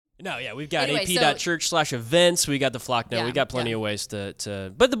No, yeah, we've got Anyway, ap.church/events. We got the flock now. Yeah, We got plenty yeah. of ways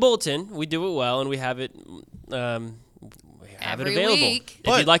to. But the bulletin, we do it well, and we have it. Every available. week. If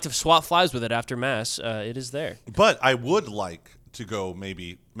But- you'd like to swap flies with it after mass, it is there. But I would like to go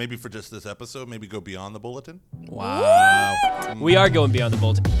maybe for just this episode, maybe go beyond the bulletin. Wow. We are going beyond the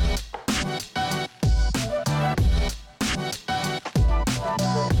bulletin.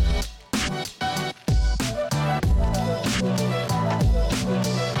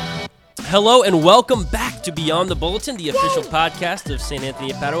 Hello and welcome back to Beyond the Bulletin, the official podcast of St.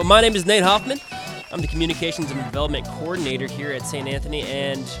 Anthony of Padua. My name is Nate Hoffman. I'm the Communications and Development Coordinator here at St. Anthony,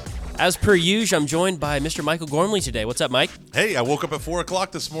 and as per usual, I'm joined by Mr. Michael Gormley today. What's up, Mike? Hey, I woke up at 4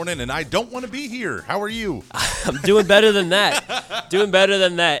 o'clock this morning, and I don't want to be here. How are you? I'm doing better than that.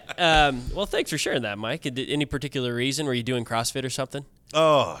 Well, thanks for sharing that, Mike. Any particular reason? Were you doing CrossFit or something?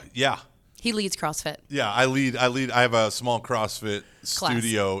 Oh, yeah. He leads CrossFit. Yeah, I lead. I have a small CrossFit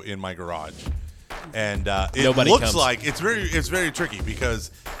studio in my garage, and it Nobody looks comes. like it's very tricky because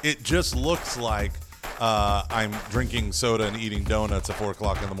it just looks like I'm drinking soda and eating donuts at 4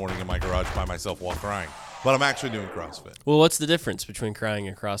 o'clock in the morning in my garage by myself while crying. But I'm actually doing CrossFit. Well, what's the difference between crying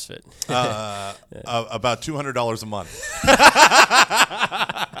and CrossFit? About $200 a month.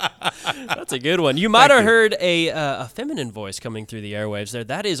 That's a good one. You might have heard a feminine voice coming through the airwaves there.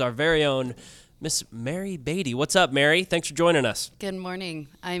 That is our very own Miss Mary Beatty. What's up, Mary? Thanks for joining us. Good morning.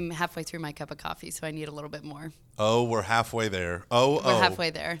 I'm halfway through my cup of coffee, so I need a little bit more. Oh, we're halfway there. We're halfway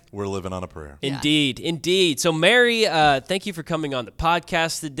there. We're living on a prayer. Yeah. Indeed. So, Mary, thank you for coming on the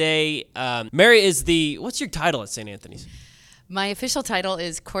podcast today. Mary is what's your title at St. Anthony's? My official title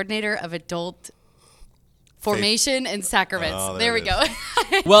is Coordinator of Adult Formation and Sacraments. Oh, there we it go.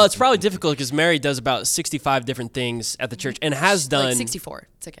 Well, it's probably difficult because Mary does about 65 different things at the church and has done Like 64.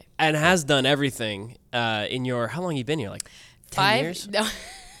 It's okay. and has done everything in your. How long have you been here? Like 10 years? No.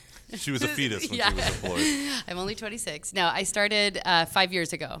 She was a fetus when Yeah. she was employed. I'm only 26. No, I started 5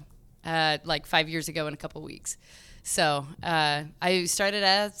 years ago. Like 5 years ago in a couple weeks. So I started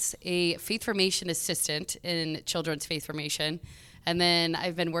as a faith formation assistant in children's faith formation. And then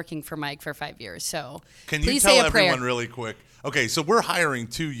I've been working for Mike for 5 years. So Can you please tell say a prayer. everyone really quick? Okay, so we're hiring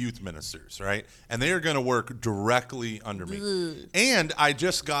 2 youth ministers, right? And they are going to work directly under me. And I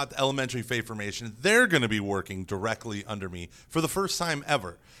just got the elementary faith formation. They're going to be working directly under me for the first time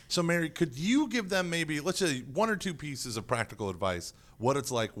ever. So, Mary, could you give them maybe, let's say, 1 or 2 pieces of practical advice, what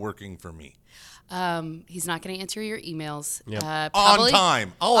it's like working for me? He's not going to answer your emails. Yep. On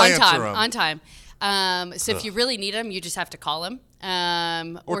time. I'll answer them. On time. So if you really need him, you just have to call him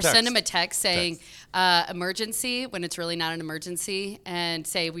or send text. him a text saying emergency when it's really not an emergency and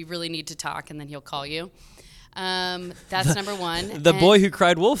say we really need to talk, and then he'll call you. That's number one. The boy who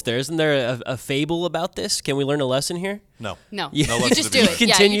cried wolf there. Isn't there a fable about this? Can we learn a lesson here? No. No, Yeah. No you lesson just to do be it. learned. Yeah,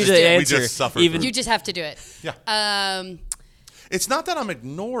 Continue you to just do it. We answer. just suffer even through You just have to do it. Yeah. It's not that I'm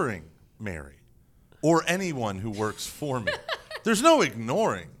ignoring Mary or anyone who works for me. There's no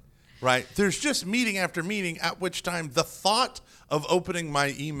ignoring, right? There's just meeting after meeting, at which time the thought of opening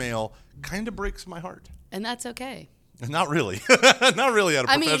my email kind of breaks my heart. And that's okay. Not really. Not really at a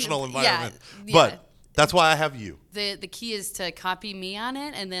I mean, professional yeah, environment. yeah. But that's why I have you. The key is to copy me on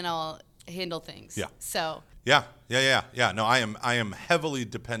it, and then I'll handle things. Yeah. So Yeah. No, I am heavily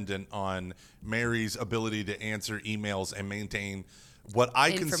dependent on Mary's ability to answer emails and maintain what I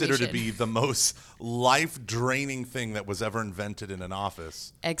consider to Information. be the most life-draining thing that was ever invented in an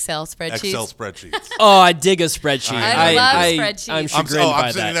office. Excel spreadsheets. Excel spreadsheets. Oh, I dig a spreadsheet. I love spreadsheets. I'm I'm chagrined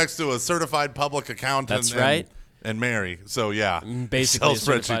by sitting that. next to a certified public accountant. That's right. And Mary. So, yeah. Basically Excel a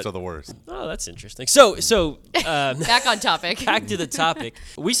spreadsheets certified- are the worst. Oh, that's interesting. So Back on topic. back to the topic.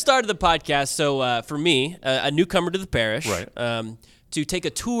 We started the podcast, so for me, a newcomer to the parish, Right. to take a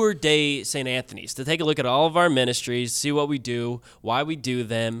tour day St. Anthony's, to take a look at all of our ministries, see what we do, why we do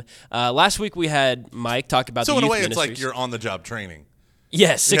them. Last week we had Mike talk about So, the in a youth way, it's ministries. like you're on-the-job training.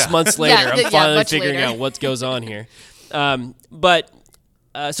 Yes, 6 Yeah. months later, Yeah, I'm yeah, finally much figuring later. out what goes on here.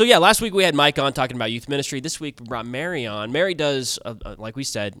 So last week we had Mike on talking about youth ministry. This week we brought Mary on. Mary does, like we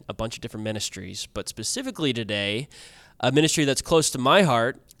said, a bunch of different ministries, but specifically today, a ministry that's close to my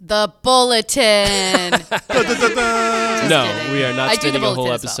heart. The bulletin. No, kidding. we are not I do the spending a whole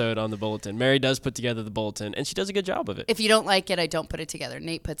bulletin as well. episode on the bulletin. Mary does put together the bulletin, and she does a good job of it. If you don't like it, I don't put it together.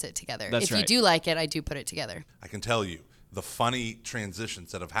 Nate puts it together. That's if you right. do like it, I do put it together. I can tell you the funny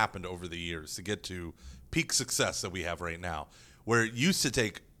transitions that have happened over the years to get to peak success that we have right now, where it used to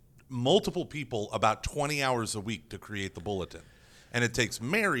take multiple people about 20 hours a week to create the bulletin. And it takes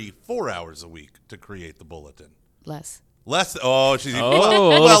Mary 4 hours a week to create the bulletin. Less. Less. Oh, she's even. Oh,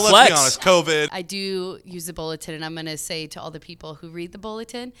 well, let's flex. be honest. COVID. I do use the bulletin, and I'm going to say to all the people who read the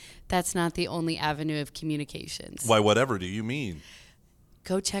bulletin, that's not the only avenue of communications. Why? Whatever do you mean?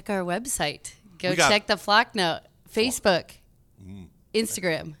 Go check our website. Go We got- check the Flock Note, Facebook,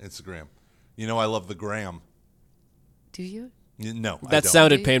 Instagram. Instagram. You know I love the gram. Do you? No, I That don't.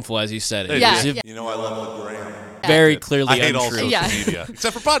 sounded painful as you said it. Yeah, It was yeah. You know I love the gram. very clearly I hate all untrue. social Yeah. media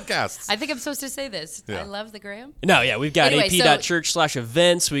except for podcasts. I think I'm supposed to say this. Yeah. I love the gram. No, yeah, we've got Anyway,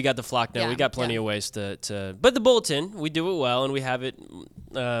 ap.church/events. We got the Flock Note. Yeah, We got plenty yeah. of ways to. But the bulletin, we do it well, and we have it.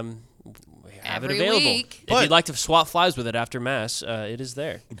 We have Every it available. week. If But- you'd like to swap flies with it after mass, it is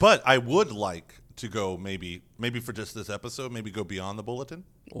there. But I would like to go maybe for just this episode, maybe go beyond the bulletin.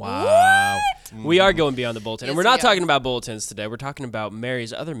 Wow. We are going beyond the bulletin. and Yes, we're not we are. talking about bulletins today. We're talking about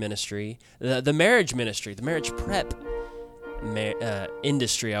Mary's other ministry, the marriage ministry, the marriage prep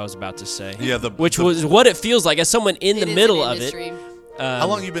industry, I was about to say. Yeah, which was what it feels like as someone in It the is middle an of it. industry. How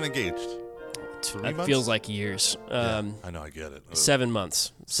long you been engaged? 3 It months? feels like years. I know, I get it. 7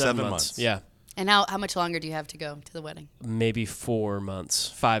 months. 7 months. Yeah. And how much longer do you have to go to the wedding? Maybe 4 months,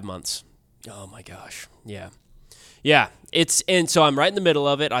 5 months. Oh my gosh. Yeah. Yeah. And so I'm right in the middle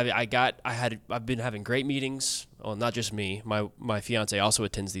of it. I've been having great meetings. Well, not just me. My fiance also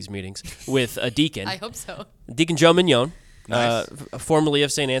attends these meetings with a deacon, I hope so. Deacon Joe Mignon, Nice. formerly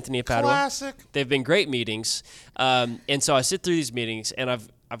of St. Anthony of Padua. Classic. They've been great meetings. And so I sit through these meetings and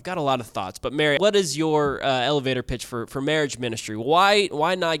I've got a lot of thoughts. But Mary, what is your elevator pitch for marriage ministry?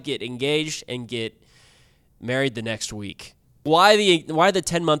 Why not get engaged and get married the next week? Why the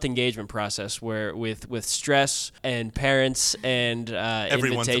 10-month engagement process where with stress and parents and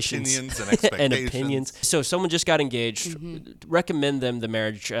Everyone's invitations opinions and expectations. and opinions? So someone just got engaged. Recommend them the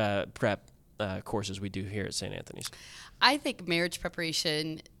marriage prep courses we do here at St. Anthony's. I think marriage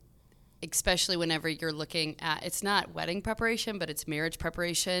preparation, especially whenever you're looking at, it's not wedding preparation, but it's marriage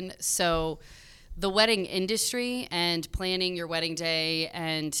preparation. So the wedding industry and planning your wedding day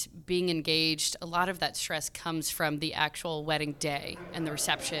and being engaged, a lot of that stress comes from the actual wedding day and the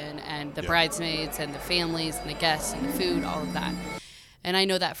reception and the bridesmaids and the families and the guests and the food, all of that. And I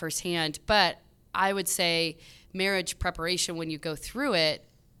know that firsthand. But I would say marriage preparation, when you go through it,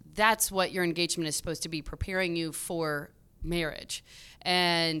 that's what your engagement is supposed to be, preparing you for marriage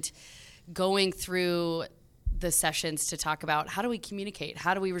and going through the sessions to talk about how do we communicate,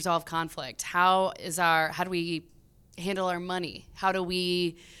 how do we resolve conflict, how do we handle our money, how do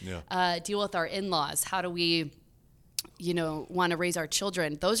we deal with our in-laws, how do we want to raise our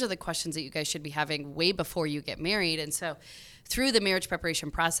children. Those are the questions that you guys should be having way before you get married. And so through the marriage preparation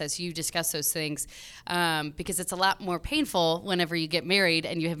process, you discuss those things because it's a lot more painful whenever you get married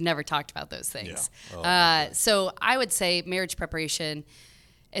and you have never talked about those things. Yeah. So I would say marriage preparation,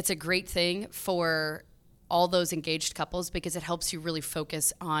 it's a great thing for all those engaged couples because it helps you really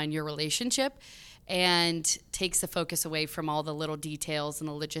focus on your relationship and takes the focus away from all the little details and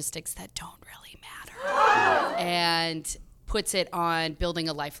the logistics that don't really matter and puts it on building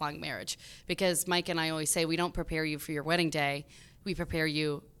a lifelong marriage. Because Mike and I always say we don't prepare you for your wedding day, we prepare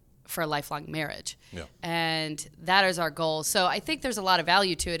you for a lifelong marriage. Yeah. And that is our goal. So I think there's a lot of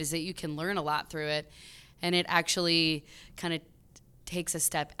value to it, is that you can learn a lot through it, and it actually kind of takes a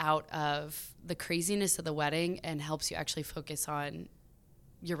step out of the craziness of the wedding and helps you actually focus on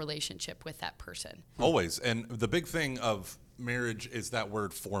your relationship with that person. Always. And the big thing of marriage is that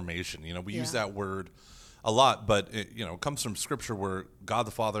word formation. We use that word a lot, but it comes from scripture where God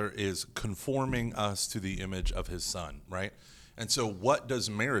the Father is conforming us to the image of his son, right? And so what does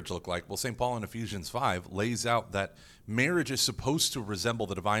marriage look like? Well, St. Paul in Ephesians 5 lays out that marriage is supposed to resemble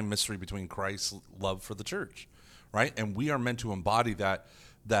the divine mystery between Christ's love for the church, right? And we are meant to embody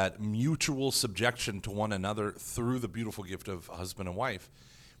that mutual subjection to one another through the beautiful gift of husband and wife.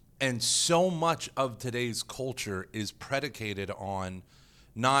 And so much of today's culture is predicated on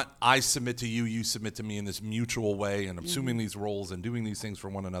not I submit to you, you submit to me in this mutual way and assuming these roles and doing these things for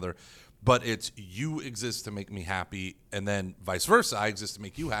one another, but it's you exist to make me happy and then vice versa, I exist to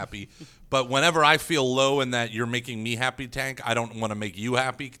make you happy. But whenever I feel low in that you're making me happy tank, I don't want to make you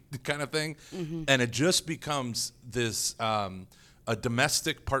happy kind of thing. And it just becomes this a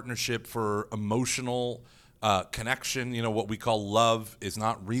domestic partnership for emotional connection. What we call love is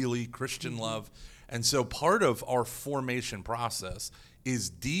not really Christian love. And so part of our formation process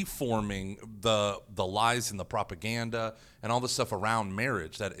is deforming the lies and the propaganda and all the stuff around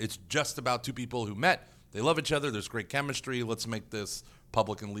marriage, that it's just about two people who met, they love each other, there's great chemistry, let's make this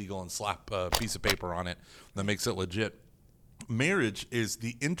public and legal and slap a piece of paper on it that makes it legit. marriage is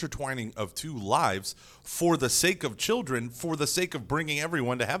the intertwining of two lives for the sake of children, for the sake of bringing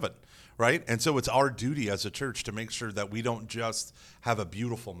everyone to heaven, right? And so it's our duty as a church to make sure that we don't just have a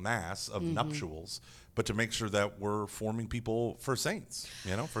beautiful mass of nuptials, but to make sure that we're forming people for saints,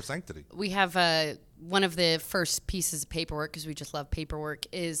 for sanctity. We have one of the first pieces of paperwork, because we just love paperwork,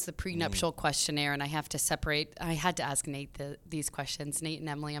 is the prenuptial questionnaire. And I had to ask Nate these questions. Nate and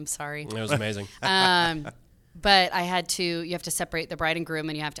Emily, I'm sorry. It was amazing. But you have to separate the bride and groom,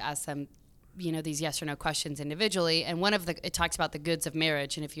 and you have to ask them, these yes or no questions individually. And it talks about the goods of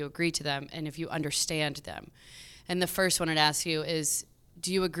marriage, and if you agree to them, and if you understand them. And the first one it asks you is,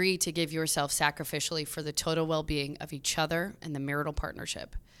 do you agree to give yourself sacrificially for the total well-being of each other and the marital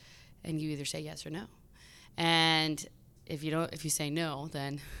partnership? And you either say yes or no. And if you say no,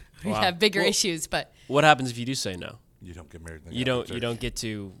 then we have bigger issues. But what happens if you do say no? You don't get married. You don't get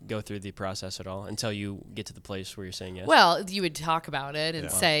to go through the process at all until you get to the place where you're saying yes. Well, you would talk about it and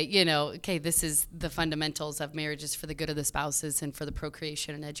say, okay, this is the fundamentals of marriages for the good of the spouses and for the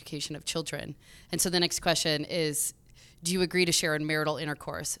procreation and education of children. And so the next question is, do you agree to share in marital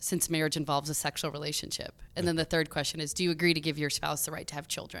intercourse, since marriage involves a sexual relationship? And then the third question is, do you agree to give your spouse the right to have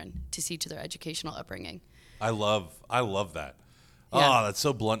children, to see to their educational upbringing? I love that. Yeah. Oh, that's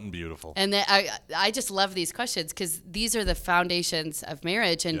so blunt and beautiful. And I just love these questions, because these are the foundations of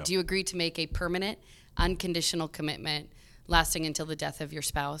marriage. And do you agree to make a permanent, unconditional commitment lasting until the death of your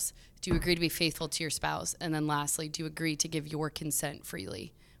spouse? Do you agree to be faithful to your spouse? And then lastly, do you agree to give your consent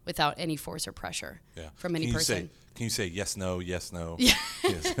freely without any force or pressure from any person? Can you say yes, no, yes, no? Yeah.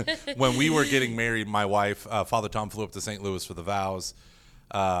 Yes. When we were getting married, my wife, Father Tom, flew up to St. Louis for the vows.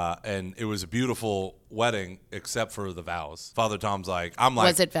 And it was a beautiful wedding, except for the vows. Father Tom's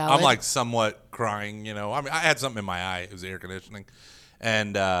was it valid? I'm somewhat crying, I mean, I had something in my eye. It was air conditioning.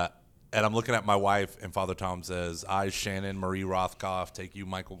 And I'm looking at my wife, and Father Tom says, I, Shannon Marie Rothkopf, take you,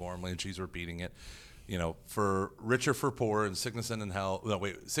 Michael Gormley, and she's repeating it. For rich or for poor, and sickness and in health. No,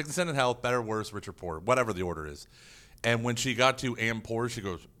 wait, sickness and in health, better, worse, rich or poor, whatever the order is. And when she got to "am poor," she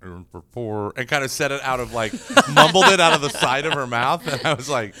goes "for poor," and kind of said it out of mumbled it out of the side of her mouth. And I was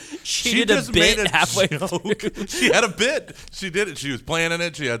like, she just made a halfway joke. She had a bit. She did it. She was planning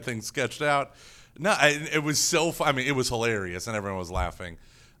it. She had things sketched out. No, it was so fun. I mean, it was hilarious, and everyone was laughing,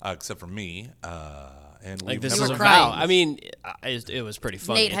 except for me. And this is a vow. I mean, it was pretty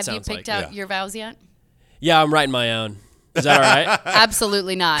funny. Nate, have you picked out your vows yet? Yeah, I'm writing my own. Is that all right?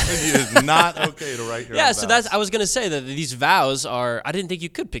 Absolutely not. It is not okay to write your own so vows. I was going to say that these vows are, I didn't think you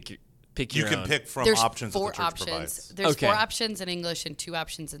could pick your You can own. pick from There's options that the 4 church options. provides. There's 4 options in English and 2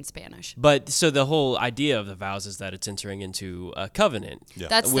 options in Spanish. But so the whole idea of the vows is that it's entering into a covenant. Yeah.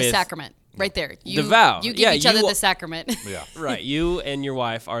 That's the sacrament right there. The vow. You give each other the sacrament. Yeah. Right. You and your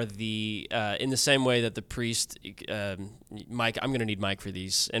wife are in the same way that the priest, Mike, I'm going to need Mike for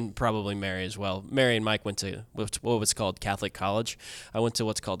these, and probably Mary as well. Mary and Mike went to what was called Catholic college. I went to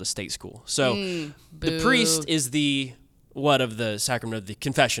what's called the state school. So the priest is of the sacrament of the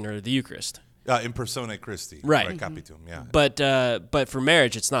confession or the Eucharist. In persona Christi. Right. Capitum, yeah. But for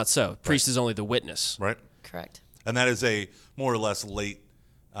marriage, it's not so. Priest is only the witness. Right. Correct. And that is a more or less late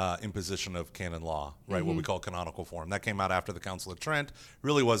imposition of canon law, right? What we call canonical form. That came out after the Council of Trent.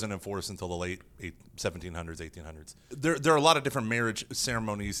 Really wasn't enforced until the late 1700s, 1800s. There are a lot of different marriage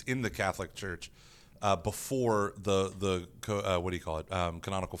ceremonies in the Catholic Church before the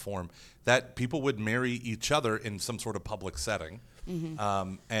canonical form, that people would marry each other in some sort of public setting.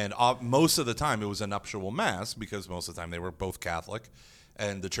 And most of the time it was a nuptial mass, because most of the time they were both Catholic.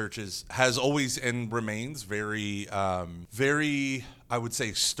 And the church has always and remains very, very, I would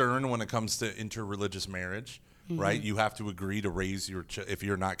say, stern when it comes to interreligious marriage, right? You have to agree to raise if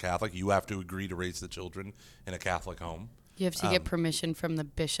you're not Catholic, you have to agree to raise the children in a Catholic home. You have to get permission from the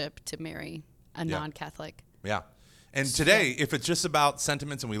bishop to marry a non-Catholic. Yeah. And today, if it's just about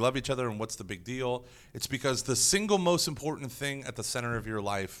sentiments and we love each other and what's the big deal, it's because the single most important thing at the center of your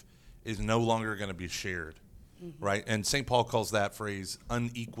life is no longer going to be shared. Right? And St. Paul calls that phrase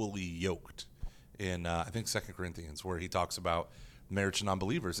unequally yoked in, I think, 2 Corinthians, where he talks about marriage to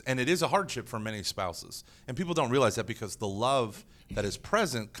non-believers. And it is a hardship for many spouses. And people don't realize that, because the love that is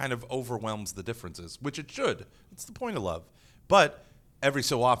present kind of overwhelms the differences, which it should. It's the point of love. But every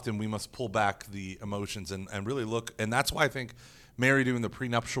so often we must pull back the emotions and really look. And that's why I think Mary doing the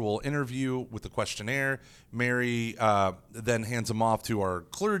prenuptial interview with the questionnaire, Mary then hands them off to our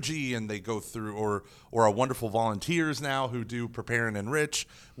clergy, and they go through, or our wonderful volunteers now who do Prepare and Enrich,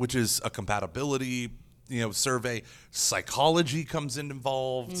 which is a compatibility survey. Psychology comes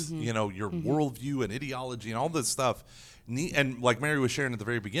involved, your worldview and ideology and all this stuff. And like Mary was sharing at the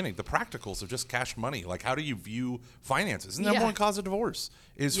very beginning, the practicals of just cash money. Like, how do you view finances? And the number one cause of divorce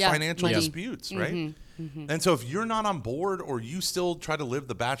is financial money. disputes, right? And so if you're not on board, or you still try to live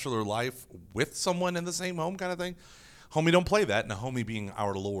the bachelor life with someone in the same home kind of thing, homie, don't play that. And a homie being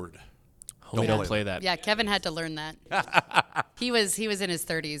our Lord. Homie, don't play that. Yeah, Kevin had to learn that. He was in his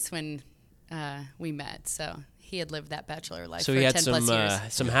 30s when we met, so he had lived that bachelor life So for he had 10 plus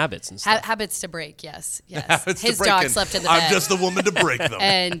years. some habits and stuff. Habits to break, yes. Habits to His break dog in. slept in the bed. I'm just the woman to break them.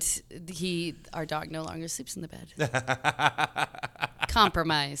 And our dog no longer sleeps in the bed.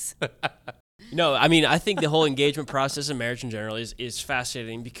 Compromise. No, I mean, I think the whole engagement process in marriage in general is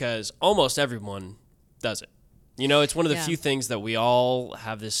fascinating because almost everyone does it. You know, it's one of the few things that we all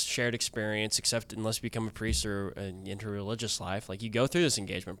have this shared experience, except unless you become a priest or into a religious life. Like, you go through this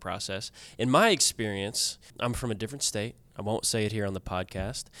engagement process. In my experience, I'm from a different state. I won't say it here on the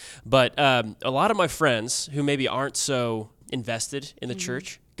podcast. But a lot of my friends who maybe aren't so invested in the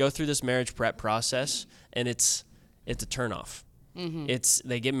church go through this marriage prep process, and it's a turnoff.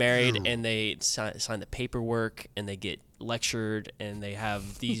 They get married and they sign the paperwork and they get lectured and they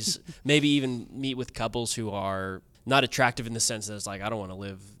have these maybe even meet with couples who are not attractive in the sense that it's like, I don't want to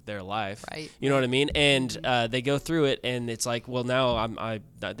live their life. Right. You know what I mean? And they go through it and it's like, well, now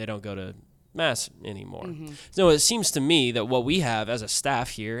they don't go to Mass anymore. So it seems to me that what we have as a staff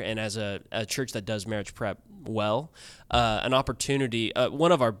here and as a church that does marriage prep well, an opportunity,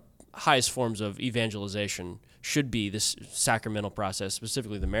 one of our highest forms of evangelization should be this sacramental process,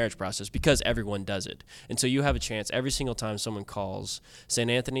 specifically the marriage process, because everyone does it. And so you have a chance every single time someone calls St.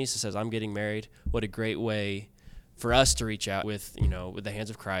 Anthony's and says, I'm getting married. What a great way for us to reach out with the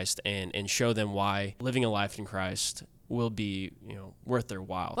hands of Christ and show them why living a life in Christ will be, worth their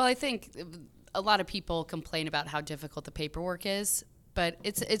while. Well, I think a lot of people complain about how difficult the paperwork is, but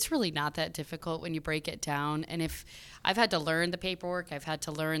it's really not that difficult when you break it down. And if I've had to learn the paperwork, I've had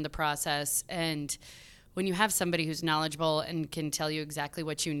to learn the process, and when you have somebody who's knowledgeable and can tell you exactly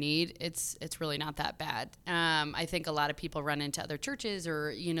what you need, it's really not that bad. I think a lot of people run into other churches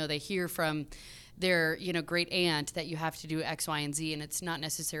or, they hear from their, great aunt that you have to do X, Y, and Z, and it's not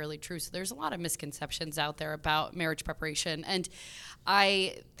necessarily true. So there's a lot of misconceptions out there about marriage preparation. And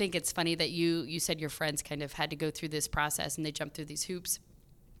I think it's funny that you said your friends kind of had to go through this process and they jumped through these hoops.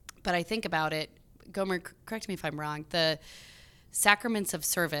 But I think about it, Gomer, correct me if I'm wrong, the sacraments of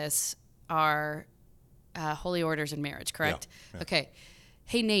service are holy orders in marriage, correct? Yeah. Okay.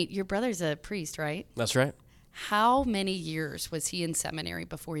 Hey, Nate, your brother's a priest, right? That's right. How many years was he in seminary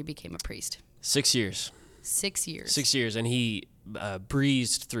before he became a priest? 6 years. 6 years. 6 years, and he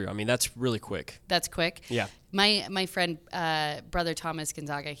breezed through. I mean, that's really quick. That's quick? Yeah. My friend, Brother Thomas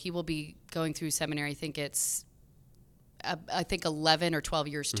Gonzaga, he will be going through seminary, I think 11 or 12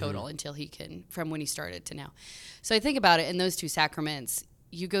 years total until he can, from when he started to now. So I think about it, in those two sacraments,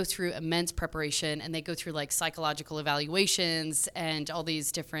 you go through immense preparation, and they go through like psychological evaluations and all these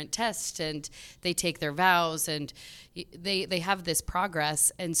different tests, and they take their vows, and they have this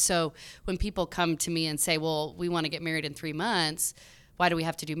progress. And so when people come to me and say, well, we want to get married in 3 months, why do we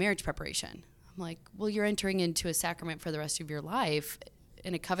have to do marriage preparation? I'm like, well, you're entering into a sacrament for the rest of your life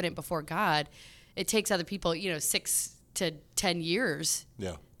in a covenant before God. It takes other people, 6 to 10 years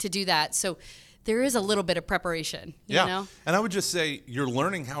to do that. So there is a little bit of preparation, you know? And I would just say you're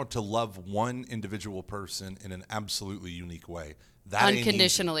learning how to love one individual person in an absolutely unique way. That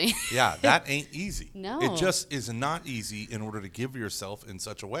unconditionally. Yeah, that ain't easy. No. It just is not easy in order to give yourself in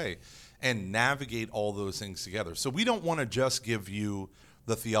such a way and navigate all those things together. So we don't want to just give you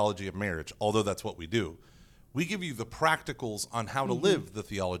the theology of marriage, although that's what we do. We give you the practicals on how to live the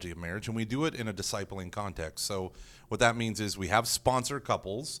theology of marriage, and we do it in a discipling context. So what that means is we have sponsor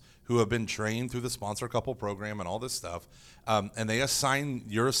couples who have been trained through the sponsor couple program and all this stuff, and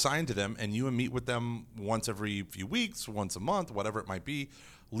you're assigned to them, and you meet with them once every few weeks, once a month, whatever it might be,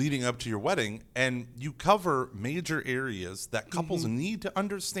 leading up to your wedding, and you cover major areas that couples need to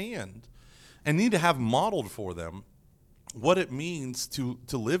understand and need to have modeled for them what it means to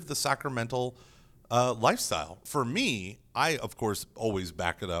live the sacramental lifestyle. For me, I, of course, always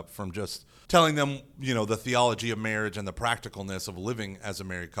back it up from just telling them, the theology of marriage and the practicalness of living as a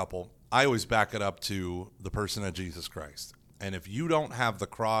married couple. I always back it up to the person of Jesus Christ. And if you don't have the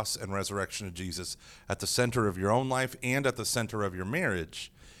cross and resurrection of Jesus at the center of your own life and at the center of your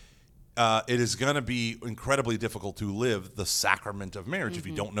marriage, it is going to be incredibly difficult to live the sacrament of marriage if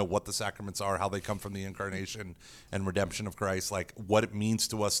you don't know what the sacraments are, how they come from the incarnation and redemption of Christ, like what it means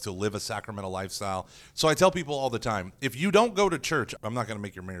to us to live a sacramental lifestyle. So I tell people all the time, if you don't go to church, I'm not going to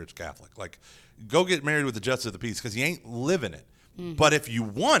make your marriage Catholic. Like, go get married with the justice of the peace, because you ain't living it. But if you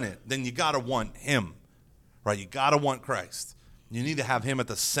want it, then you got to want him, right? You got to want Christ. You need to have him at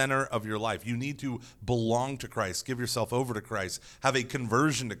the center of your life. You need to belong to Christ, give yourself over to Christ, have a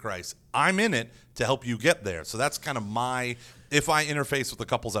conversion to Christ. I'm in it to help you get there. So that's kind of if I interface with the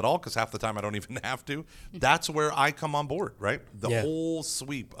couples at all, because half the time I don't even have to, that's where I come on board, right? The whole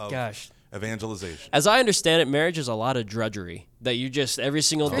sweep of evangelization. As I understand it, marriage is a lot of drudgery that you just every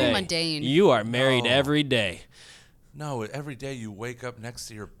single day. Very mundane. You are married every day. No, every day you wake up next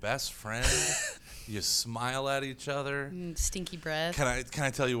to your best friend. You smile at each other. Stinky breath. Can I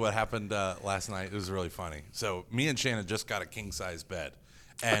tell you what happened last night? It was really funny. So me and Shannon just got a king-size bed.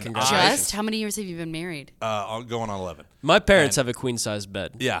 And how many years have you been married? Going on 11. My parents have a queen-size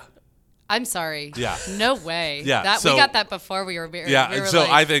bed. Yeah. I'm sorry. Yeah. No way. Yeah. We got that before we were married. Yeah.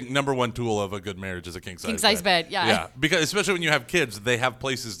 I think number one tool of a good marriage is a king-size bed. Yeah. Yeah. Because especially when you have kids, they have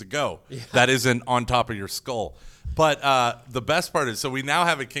places to go that isn't on top of your skull. But the best part is, so we now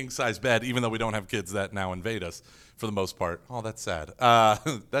have a king-size bed, even though we don't have kids that now invade us for the most part. Oh, that's sad.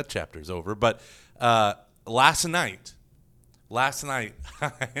 That chapter's over. But last night, I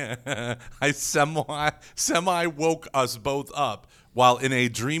semi woke us both up while in a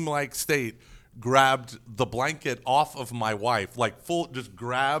dreamlike state, grabbed the blanket off of my wife, like full, just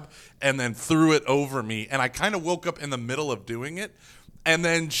grab, and then threw it over me. And I kind of woke up in the middle of doing it. And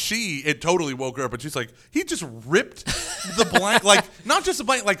then it totally woke her up, and she's like, he just ripped the blanket, like, not just the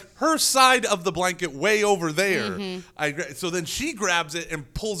blanket, like her side of the blanket way over there. Mm-hmm. So then she grabs it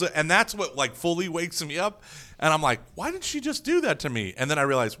and pulls it, and that's what, like, fully wakes me up. And I'm like, why did she just do that to me? And then I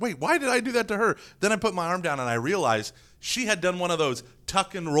realized, wait, why did I do that to her? Then I put my arm down, and I realized she had done one of those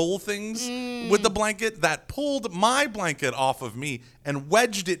tuck and roll things with the blanket that pulled my blanket off of me and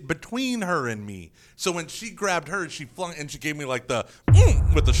wedged it between her and me. So when she grabbed her, she flung, and she gave me like the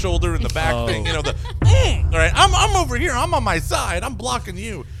with the shoulder and the back thing, you know, the all right, I'm over here, I'm on my side, I'm blocking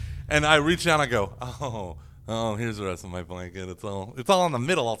you. And I reach down, I go, oh, here's the rest of my blanket. It's all in the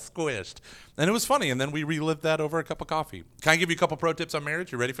middle, all squished. And it was funny. And then we relived that over a cup of coffee. Can I give you a couple pro tips on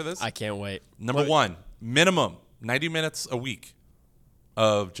marriage? You ready for this? I can't wait. Number one, minimum 90 minutes a week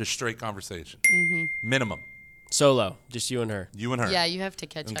of just straight conversation. Mm-hmm. Minimum. Solo, just you and her. You and her. Yeah, you have to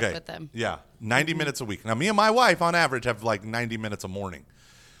catch up with them. Yeah, 90 minutes a week. Now, me and my wife, on average, have like 90 minutes a morning.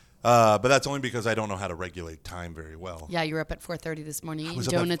 But that's only because I don't know how to regulate time very well. Yeah, you were up at 4:30 this morning eating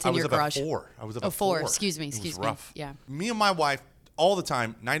donuts in your garage. I was up at 4. 4. Excuse me. It was rough. Yeah. Me and my wife, all the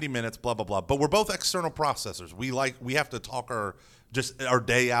time, 90 minutes, blah, blah, blah. But we're both external processors. We have to talk our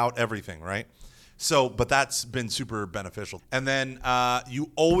day out, everything, right? So, but that's been super beneficial. And then you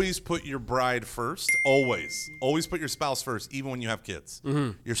always put your bride first. Always put your spouse first, even when you have kids.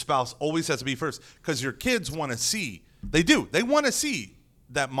 Mm-hmm. Your spouse always has to be first because your kids want to see. They do. They want to see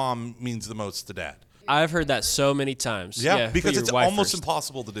that mom means the most to dad. I've heard that so many times. Yeah, because it's almost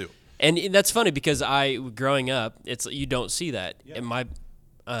impossible to do. And that's funny because growing up, you don't see that. Yeah. And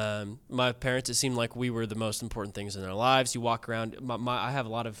my parents, it seemed like we were the most important things in their lives. You walk around. I have a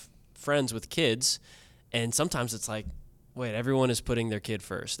lot of friends with kids, and sometimes it's like, wait, everyone is putting their kid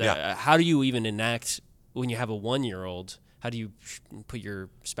first. Yeah. How do you even enact when you have a 1-year-old? How do you put your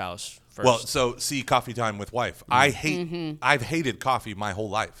spouse first? Well, so see, coffee time with wife. Mm-hmm. I've hated coffee my whole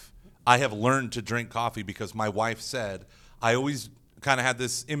life. I have learned to drink coffee because my wife said, I always kind of had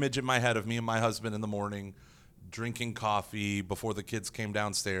this image in my head of me and my husband in the morning drinking coffee before the kids came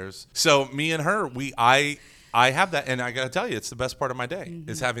downstairs. So me and her, I have that, and I got to tell you, it's the best part of my day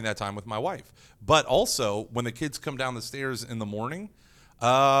is having that time with my wife. But also, when the kids come down the stairs in the morning,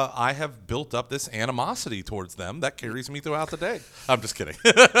 I have built up this animosity towards them that carries me throughout the day. I'm just kidding.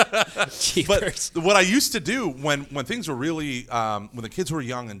 But what I used to do when things were really, when the kids were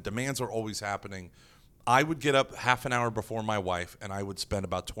young and demands were always happening, I would get up half an hour before my wife, and I would spend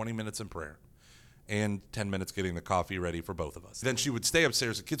about 20 minutes in prayer and 10 minutes getting the coffee ready for both of us. Then she would stay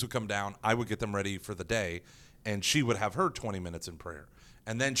upstairs. The kids would come down. I would get them ready for the day, and she would have her 20 minutes in prayer.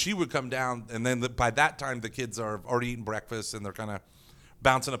 And then she would come down, and then by that time, the kids are already eating breakfast, and they're kind of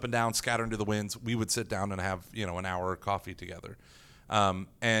bouncing up and down, scattering to the winds. We would sit down and have, an hour of coffee together.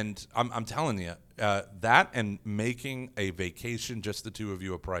 And I'm telling you, that and making a vacation, just the two of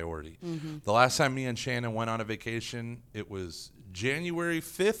you, a priority. Mm-hmm. The last time me and Shannon went on a vacation, it was January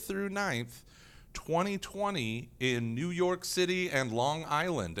 5th through 9th, 2020 in New York City and Long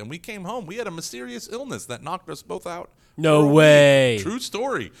Island. And we came home. We had a mysterious illness that knocked us both out. No way. True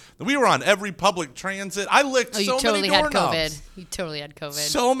story. We were on every public transit. I licked so many doorknobs. You totally had COVID.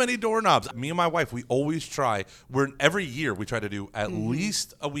 So many doorknobs. Me and my wife, we always try. Every year we try to do at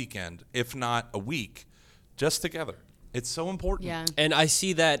least a weekend, if not a week, just together. It's so important. Yeah. And I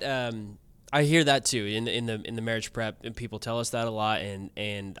see that. I hear that too in the marriage prep, and people tell us that a lot,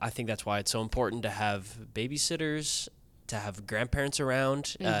 and I think that's why it's so important to have babysitters, to have grandparents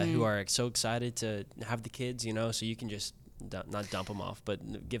around who are so excited to have the kids, so you can just not dump them off,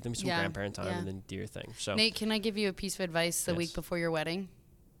 but give them some grandparent time and then do your thing. So Nate, can I give you a piece of advice the week before your wedding?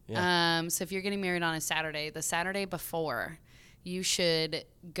 Yeah. So if you're getting married on a Saturday, the Saturday before, you should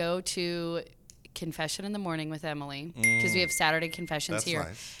go to confession in the morning with Emily, because we have Saturday confessions That's here.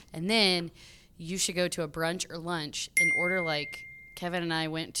 nice. And then you should go to a brunch or lunch and order, like, Kevin and I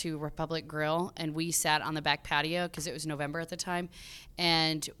went to Republic Grill, and we sat on the back patio because it was November at the time,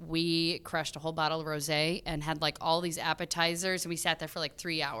 and we crushed a whole bottle of rosé and had, like, all these appetizers, and we sat there for, like,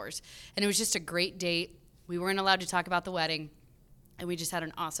 3 hours. And it was just a great date. We weren't allowed to talk about the wedding, and we just had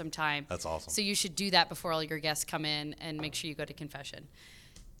an awesome time. That's awesome. So you should do that before all your guests come in, and make sure you go to confession.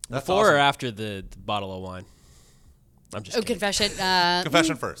 That's before awesome. or after the bottle of wine? I'm just kidding. Confession.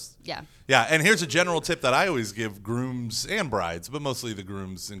 Confession first. Yeah. Yeah, and here's a general tip that I always give grooms and brides, but mostly the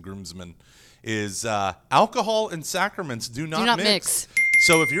grooms and groomsmen, is alcohol and sacraments do not mix.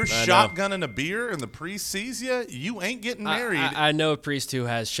 So if you're shotgunning a beer and the priest sees you, you ain't getting married. I know a priest who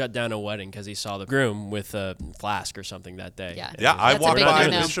has shut down a wedding because he saw the groom with a flask or something that day. Yeah. Yeah, I That's a walked big by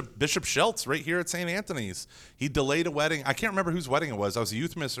no-no. Bishop Schultz right here at St. Anthony's. He delayed a wedding. I can't remember whose wedding it was. I was a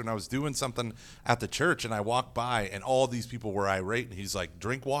youth minister, and I was doing something at the church, and I walked by, and all these people were irate, and he's like,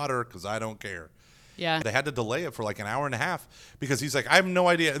 drink water because I don't care. Yeah. They had to delay it for like an hour and a half because he's like, I have no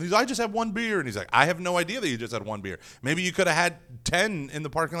idea. And he's like, I just had one beer. And he's like, I have no idea that you just had one beer. Maybe you could have had 10 in the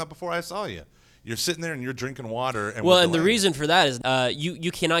parking lot before I saw you. You're sitting there and you're drinking water. And Well, we're and the delaying. reason for that is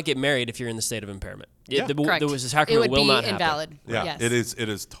you cannot get married if you're in the state of impairment. Yeah. Correct. The sacrament it would will be not invalid. happen. Yeah, Yes. it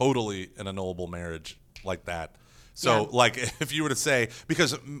is totally an annulable marriage like that. So, like, if you were to say,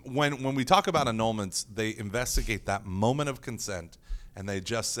 because when we talk about annulments, they investigate that moment of consent, and they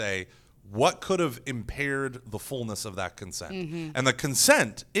just say, what could have impaired the fullness of that consent? And the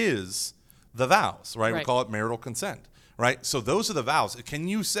consent is the vows, right? We Right. call it marital consent, right? So those are the vows. Can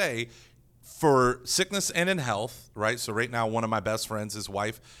you say, for sickness and in health, right? So right now, one of my best friends, his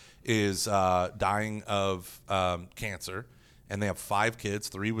wife is dying of cancer, and they have 5 kids,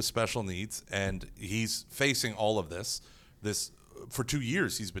 3 with special needs, and he's facing all of this for 2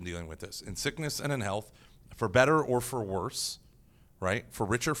 years. He's been dealing with this in sickness and in health, for better or for worse, right? For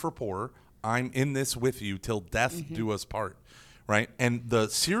richer, for poorer. I'm in this with you till death do us part, right? And the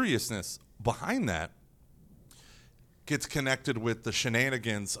seriousness behind that gets connected with the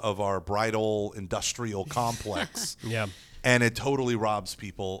shenanigans of our bridal industrial complex. Yeah. And it totally robs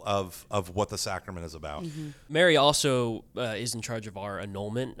people of what the sacrament is about. Mary also is in charge of our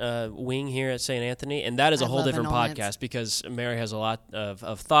annulment wing here at St. Anthony, and that is a I whole love different annulments. podcast because Mary has a lot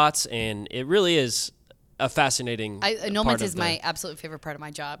of thoughts, and it really is a fascinating Annulment part is of my absolute favorite part of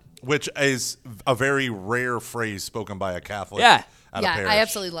my job. Which is a very rare phrase spoken by a Catholic. Yeah. At Yeah, a parish. I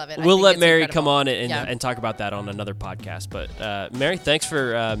absolutely love it. I We'll think let it's Mary incredible. come on and, Yeah. and talk about that on another podcast. But Mary, thanks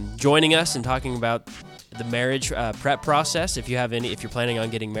for joining us and talking about the marriage prep process. If you're planning on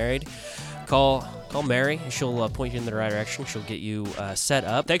getting married, call Mary. She'll point you in the right direction. She'll get you set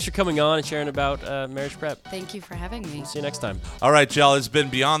up. Thanks for coming on and sharing about marriage prep. Thank you for having me. See you next time. All right, y'all. It's been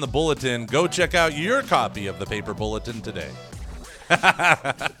Beyond the Bulletin. Go check out your copy of the paper bulletin today.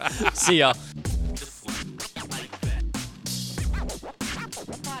 See y'all.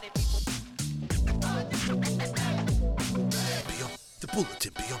 The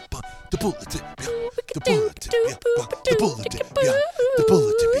bulletin, the bulletin, the bulletin, the bulletin, the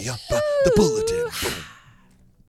bulletin, the bulletin.